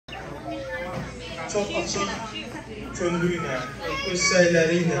çox açıq könlü ilə, öz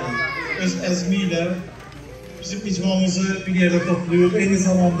səyləri ilə, öz əzmi ilə bizim icmamızı bir yerdə toplayıb, eyni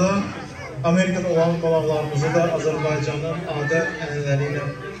zamanda Amerikada olan qonaqlarımızı da Azərbaycanın adət-ənənələri ilə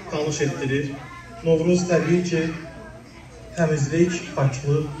tanış etdirir. Novruz təbii ki, təmizlik,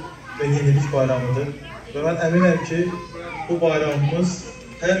 paklıq və yenilik bayramıdır. Və mən əminəm ki, bu bayramımız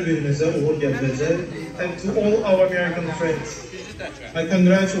hər birimizə uğur gətirəcək. And to all our American friends, I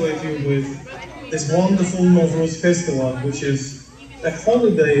congratulate you with this wonderful Novruz festival, which is a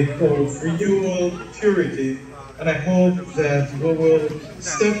holiday of renewal, purity, and I hope that we will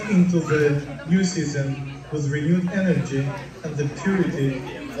step into the new season with renewed energy and the purity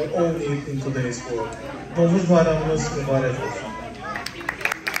we all need in today's world. Novruz bayramımız mübarək olsun.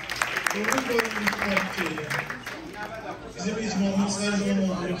 Novruz bayramımız mübarək. Bizim icmamız her zaman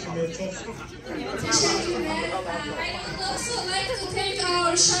olduğu gibi çok teşekkürler. I would also like to thank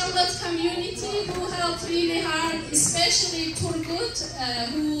our Charlotte community who helped really hard, especially Turgut,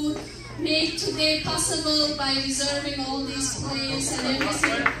 who made today possible by reserving all these plays and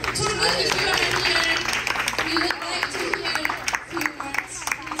everything. Turgut, if you are here, we would like to hear a few words.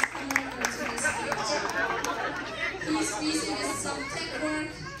 Please come over to the stage. He's busy with some tech work.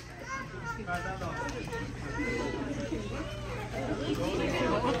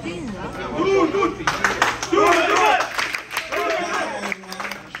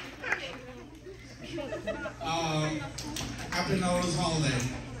 Happy Novruz holiday.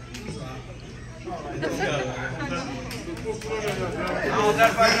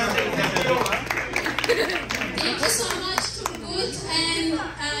 Thank you so much, Turgut. And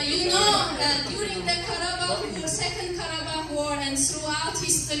you know, during the Karabakh War, Second Karabakh War, and throughout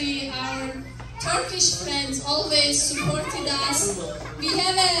history, our Turkish friends always supported us. We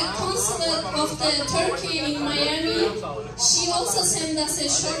have a consulate of the Turkey in Miami. She also sent us a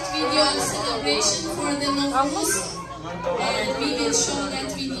short video celebration for the Novruz, and we will show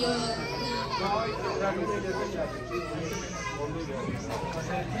that video now.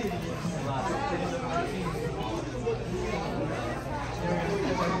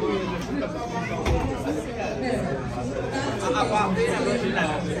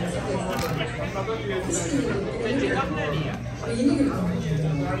 Yeni bir toplum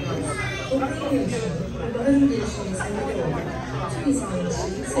baharın gelişmesi sebep olan tüm insanlar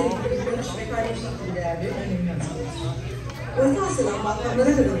için sevgi, barış ve kardeşlik gibi değerleri önemli atılır. Orta Asya'dan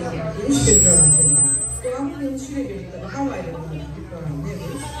Balkanlara kadar uzanan geniş bir coğrafyada doğanın dönüşüyle birlikte bahar bayramı bir program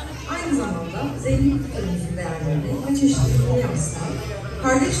Nevruz, aynı zamanda zengin kültürümüzün değerlerini ve çeşitliliğini yansıtan,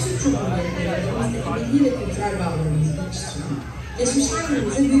 kardeş Türk Cumhuriyetlerimizdeki bilgi ve kültürel bağlarımızı pekiştiren, geçmişten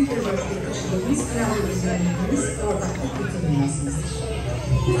günümüze büyük bir borçluluk taşıdığımız önemli bir zenginliğimiz ve ortaklık kültür dünyasımızdır.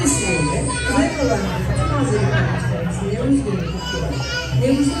 Bu vesileyle Kuzey Kolonya'daki tüm Azeri kardeşlerimizin Nevruz günü kutluyor.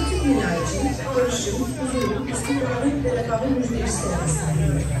 Nevruz'un tüm dünya için barışın, huzurun, istikrarın ve refahın müjdelisi olmasını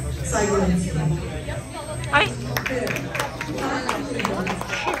diliyorum. Saygılarımı sunuyorum. Ay.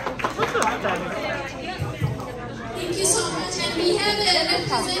 Thank you so much, and we have a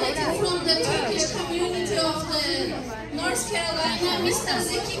representative from the Turkish community of the North Carolina. Mr.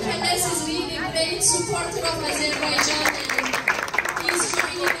 Zeki Keles is really a great supporter of Azerbaijan, and he's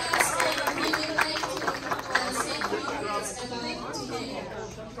joining us, and we would like to say a few words about today.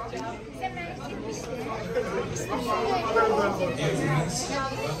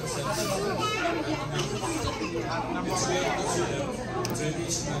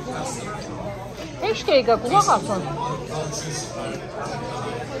 Beş dakika kulak alsın.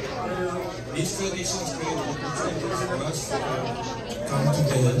 These traditions create opportunities for us to come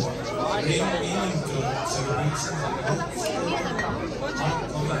together, bring meaning to celebrations and help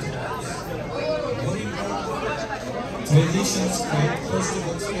more important, traditions create positive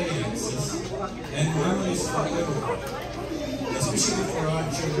experiences and memories for everyone, especially for our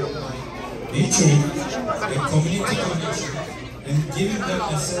children, by nurturing a community connection and giving them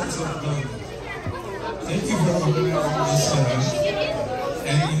a sense of belonging. Thank you for organizing this event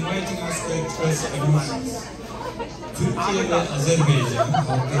and inviting us to express emotions. Türkiye ve Azerbaycan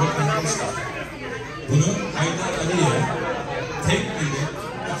halkları kardeşler. Bunu Haydar Aliyev tek millet,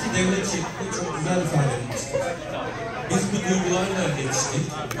 iki devlet şeklinde çok güzel ifade etmiştir. Biz bu duygularla geçtik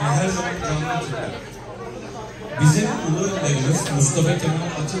ve her zaman canlı tuttuk. Bizim ulu önderimiz Mustafa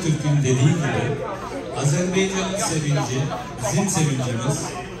Kemal Atatürk'ün dediği gibi Azerbaycan'ın sevinci bizim sevincimiz,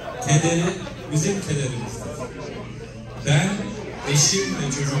 kederi bizim kederimizdir. Ben, eşim ve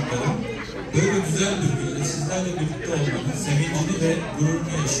çocuklarım böyle güzel bir günde sizlerle birlikte olmanın sevincini ve gururunu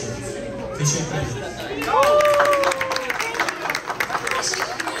yaşıyoruz. Teşekkür ederim.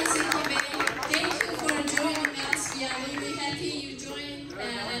 Thank you for joining us. We are really happy you joined,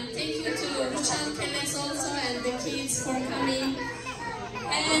 and thank you to Ruçhan States for coming.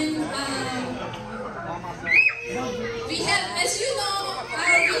 And we have, as you know,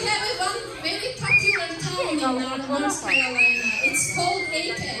 we have one very popular town in our North Carolina. It's called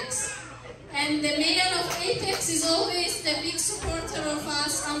Apex. And the mayor of Apex is always the big supporter of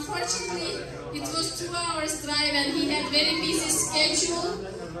us. Unfortunately, it was 2 hours drive and he had very busy schedule.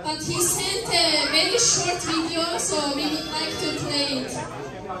 But he sent a very short video, so we would like to play it.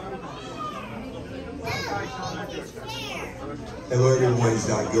 Hello everyone, it's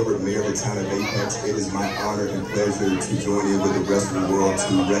John Gilbert, Mayor of the town of Apex. It is my honor and pleasure to join in with the rest of the world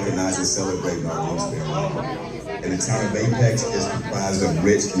to recognize and celebrate Nargis family. And the town of Apex is comprised of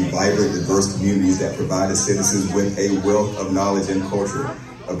rich and vibrant, diverse communities that provide the citizens with a wealth of knowledge and culture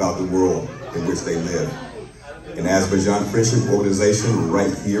about the world in which they live. An Azerbaijan Friendship Organization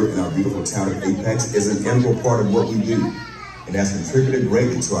right here in our beautiful town of Apex is an integral part of what we do, and has contributed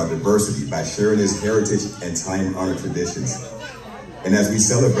greatly to our diversity by sharing its heritage and time-honored traditions. And as we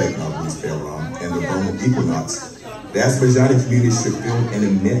celebrate Nowruz Bayram and the vernal equinox, the Azerbaijani community should feel an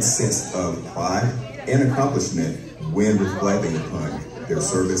immense sense of pride and accomplishment when reflecting upon their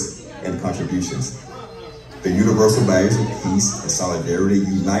service and contributions. The universal values of peace and solidarity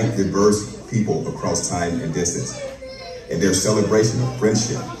unite diverse people across time and distance, and their celebration of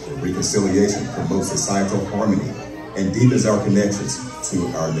friendship and reconciliation promotes societal harmony and deepens our connections to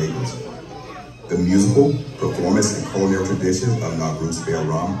our neighbors. The musical, performance, and culinary traditions of Nowruz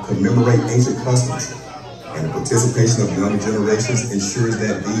Bayram commemorate ancient customs, and the participation of younger generations ensures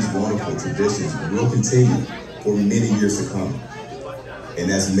that these wonderful traditions will continue for many years to come.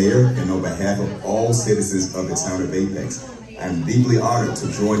 And as mayor and on behalf of all citizens of the town of Apex, I am deeply honored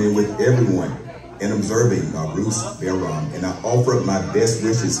to join in with everyone in observing Nowruz Bayram, and I offer up my best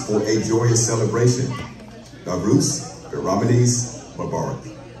wishes for a joyous celebration. Nowruz Bayraminiz Mubarak.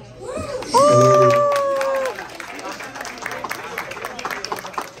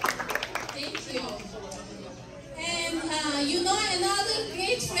 Thank you. And you know, another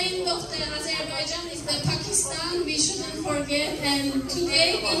great friend of the Azerbaijan is the Pakistan. We shouldn't forget. And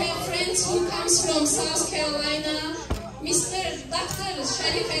today we have friends who comes from South Carolina. Mr. Dr.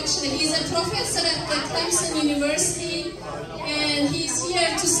 Sharif, actually, he's a professor at the Clemson University, and he's here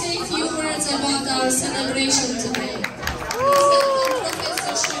to say a few words about our celebration today. Please welcome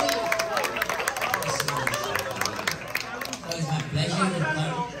Professor Sharif. Well, it's my pleasure to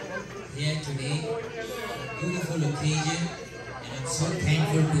come here today, beautiful occasion, and I'm so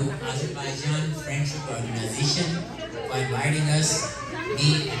thankful to Azerbaijan Friendship Organization for inviting us,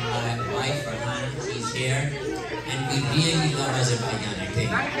 me and my wife Farhan, she's here. And we really love Azerbaijan, I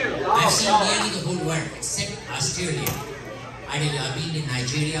think. I've seen nearly the whole world, except Australia. I've been in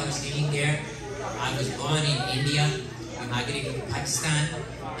Nigeria, I was living there. I was born in India, we migrated to Pakistan,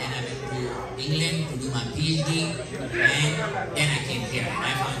 then I went to England to do my PhD, and then I came here. And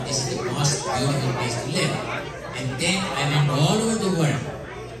I found this is the most beautiful place to live. And then I went all over the world.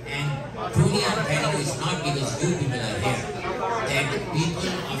 And truly I'm telling you, it's not because you people are here, that the people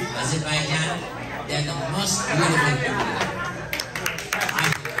of Azerbaijan, they're the most beautiful people.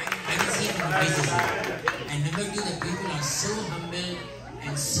 I can see it in the faces. And number two, the people are so humble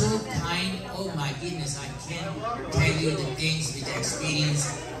and so kind. Oh my goodness, I can't tell you the things which I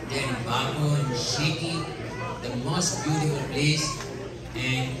experienced there in Baku and Sheki, the most beautiful place.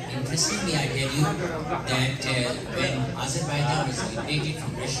 And interestingly, I tell you that when Azerbaijan was liberated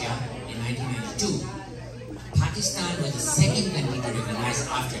from Russia in 1992, Pakistan was the second country to recognize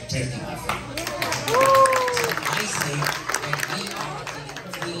after Turkey, my friend. So I say that we are the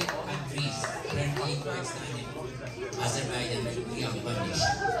three countries, Turkey, Pakistan, and Azerbaijan, that we are one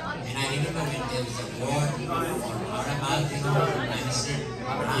nation. And I remember when there was a war for Karabakh, Prime Minister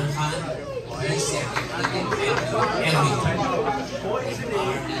Imran Khan, he said that we can help you everything. His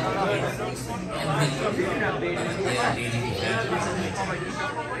army, Air Force, everything. But they are ready to help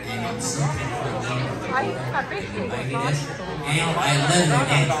Azerbaijan. And I'm so thankful again that you invited us. And I love your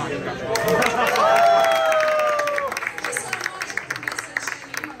dance.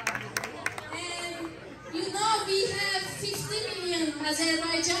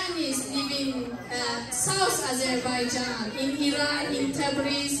 Azerbaijanis live in South Azerbaijan, in Iran, in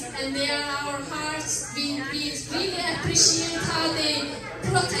Tabriz, and they are our hearts. We really appreciate how they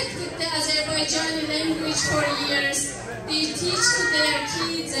protected the Azerbaijani language for years. They teach to their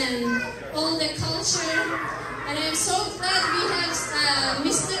kids and all the culture. And I'm so glad we have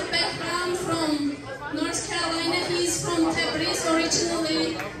Mr. Behram from North Carolina. He's from Tabriz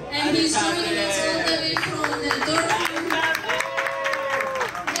originally, and he's joining us all the way from the Durham.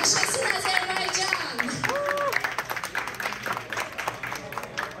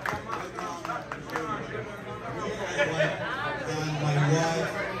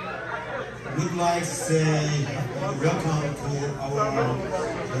 like to say welcome to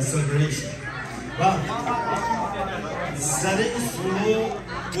our celebration. Bak, serin sulu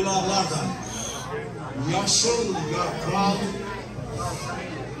bulaqlardan, yaşıl yaprak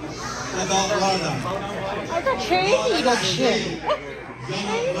odaqlardan, yanıqlardan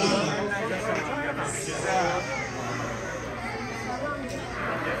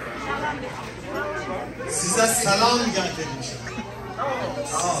size selam getirmişim.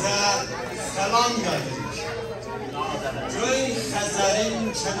 Size selam getirmişim. Göy Xəzərin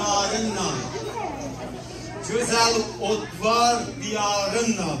kənarından, güzel otvar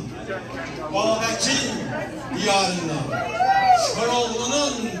diyarından, Babəkin diyarından,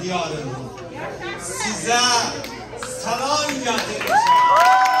 Şoroğlu'nun diyarından size selam getirmişim.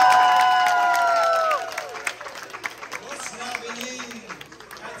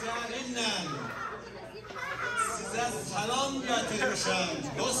 Selam getirmişim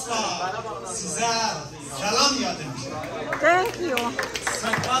dostlar, size selam getirmişim. Thank you.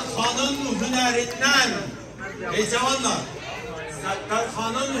 Səttarxanın hünərindən, cavanlar,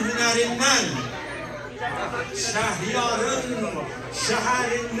 Səttarxanın hünərindən, Şəhriyarın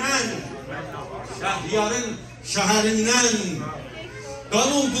şəhərindən, qan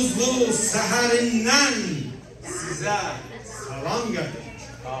ulduzlu səhərindən size selam getirmişim.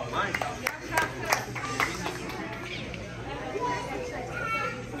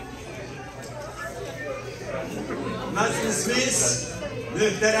 Məclisimiz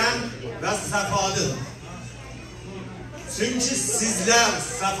möhtərəm və səfalıdır. Çünki sizlər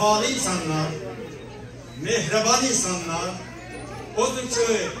səfalı insanlar, mehriban insanlar, odur ki,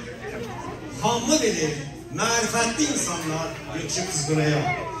 hamı bilir, mərifətli insanlar yetişib buraya.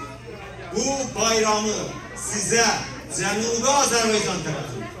 Bu bayramı sizə Cənubi Azərbaycan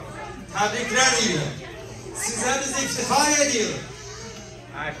tərəfindən təbriklər edirəm. Sizə biz iftixar edirik.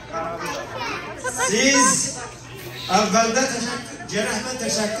 Siz evvelde cerehme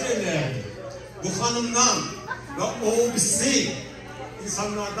teşekkür ederim. Bu hanımdan ve o birisi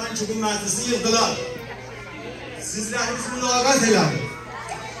insanlardan ki bu meclisi yıldılar. Sizlerimiz mülakat edelim.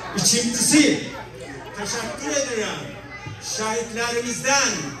 İkincisi teşekkür ederim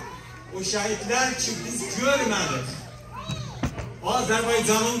şehitlerimizden. O şehitler ki biz görmedik.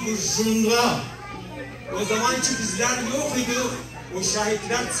 Azerbaycan'ın kurşununda o zaman ki bizler yok idi. O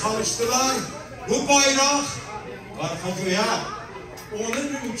şehitler çalıştılar. Bu bayrak Arxacoya, onu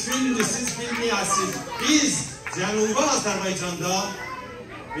mümkündür, siz bilməyəsiniz. Biz Cənubi Azərbaycanda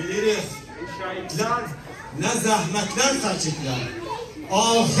bilirik, şəhidlər nə zəhmətlər çəkiblər.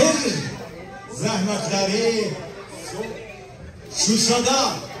 Ahir zəhmətləri Şuşada,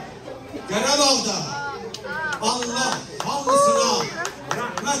 Qarabağda Allah hamısına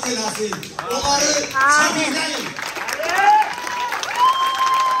rəhmət eləsin. Onları təbrikləyin.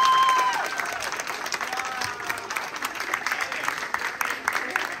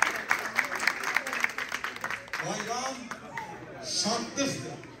 Bayram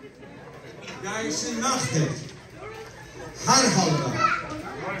şartlıqdır, dəyişilməkdir. Hər halda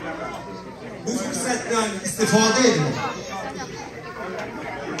bu fürsətdən istifadə edin.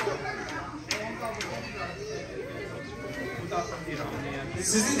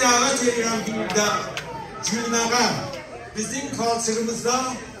 Sizi dəvət edirəm gündə gülməyə. Bizim kalçırımızda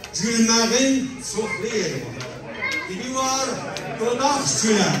gülməyin çoxlu yeri var. Biri var, dodaq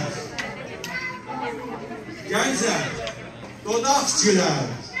gülər. Gənclər, dodaq gülər,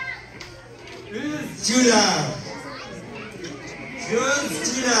 üz gülər, göz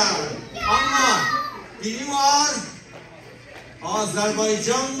gülər. Amma biri var,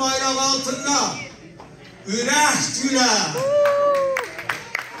 Azərbaycan bayrağı altında ürək gülər.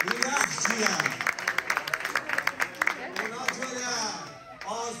 Ürək gülər. Ona görə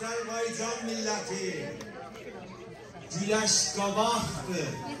Azərbaycan milləti güləş qabaqdır.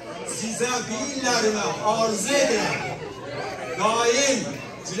 Sizə billərimi arzu edirəm. Daim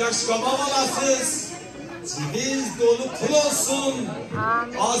güləş qabaq olasınız. Cibiniz dolu pul olsun.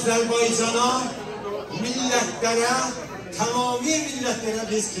 Azərbaycana, millətlərə, tamami millətlərə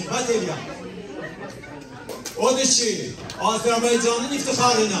biz xidmət edirəm. Odur ki, Azərbaycanın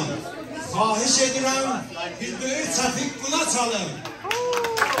iftixarına xahiş edirəm, bir böyük çəfik buna çalın.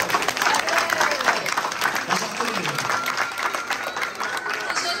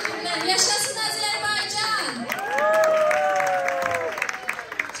 Yaşasın Azerbaycan.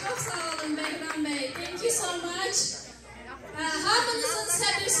 Çok sağ olun Behram Bey. Thank you so much. Hamınızın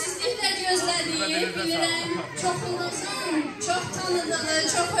səbirsizliklə gözlədiyi, bilirəm, çoxunuzun çox tanıdığı,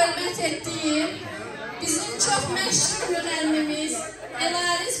 çox hörmət etdiyi, bizim çox məşhur müğənnimiz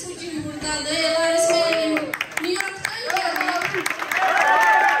Elaris bugün buradadır. Elaris müəllim New York'tan geldi.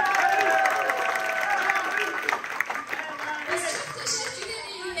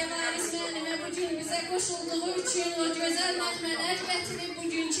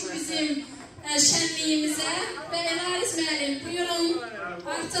 şenliğimize ve Elariz Melim. Buyurun,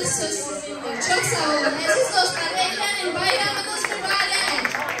 artık söz sizindir. Çok sağ olun. Aziz dostlar, eğlenin. Bayramınız mübarek.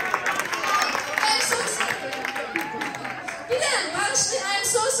 I'm so sorry. Bir de I'm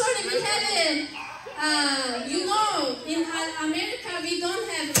so sorry. We have you know, in America we don't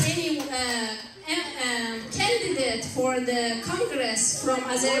have any candidate for the Congress from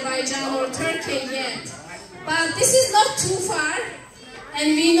Azerbaijan or Turkey yet. But this is not too far. And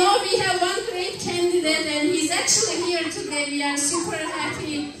we know we have one great candidate and he's actually here today. We are super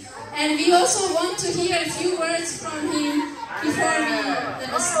happy. And we also want to hear a few words from him before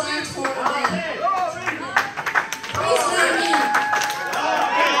we start for the day. Please join me.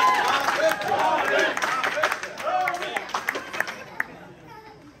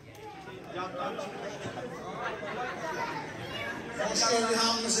 Hoş geldin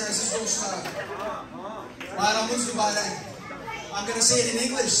hamınıza aziz dostlar. Bayramınız mübarek. I'm going to say it in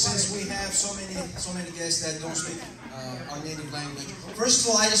English since we have so many guests that don't speak our native language. First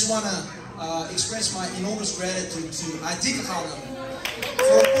of all, I just want to express my enormous gratitude to Atik Hanım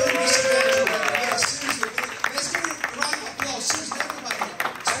for putting this event together. Yes, seriously, let's give it a round of applause. Seriously, everybody,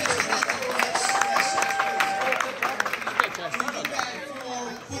 especially for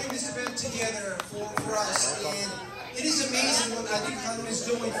putting this event together for us. And it is amazing what Atik Hanım is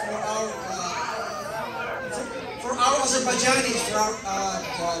doing for our Azerbaijanis, for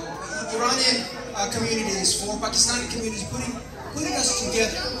our Iranian communities, for Pakistani communities, putting us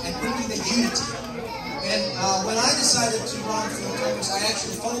together and bringing the unity. And when I decided to run for Congress, I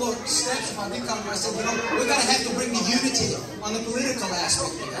actually followed steps of Atik Hanım. I said, we're going to have to bring the unity on the political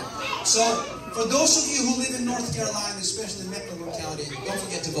aspect of it. So, for those of you who live in North Carolina, especially Mecklenburg County, don't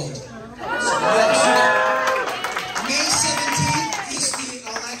forget to vote. So, May 17th is the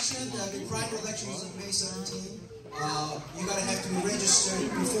election. The primary election is on May 17th. You gotta have to be registered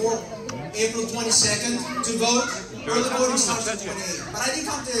before April 22nd to vote. Early voting starts at 28. But I didn't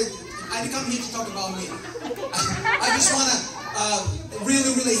come here to talk about me. I just wanna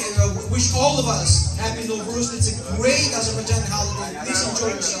really wish all of us Happy Nowruz. It's a great Azerbaijani holiday. Please enjoy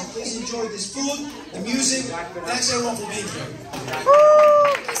yourself. Please enjoy this food, the music. Thanks everyone for being here.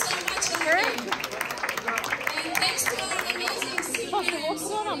 Thank you so much, Larry. And thanks to our amazing singers.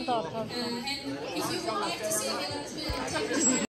 And if you would like to see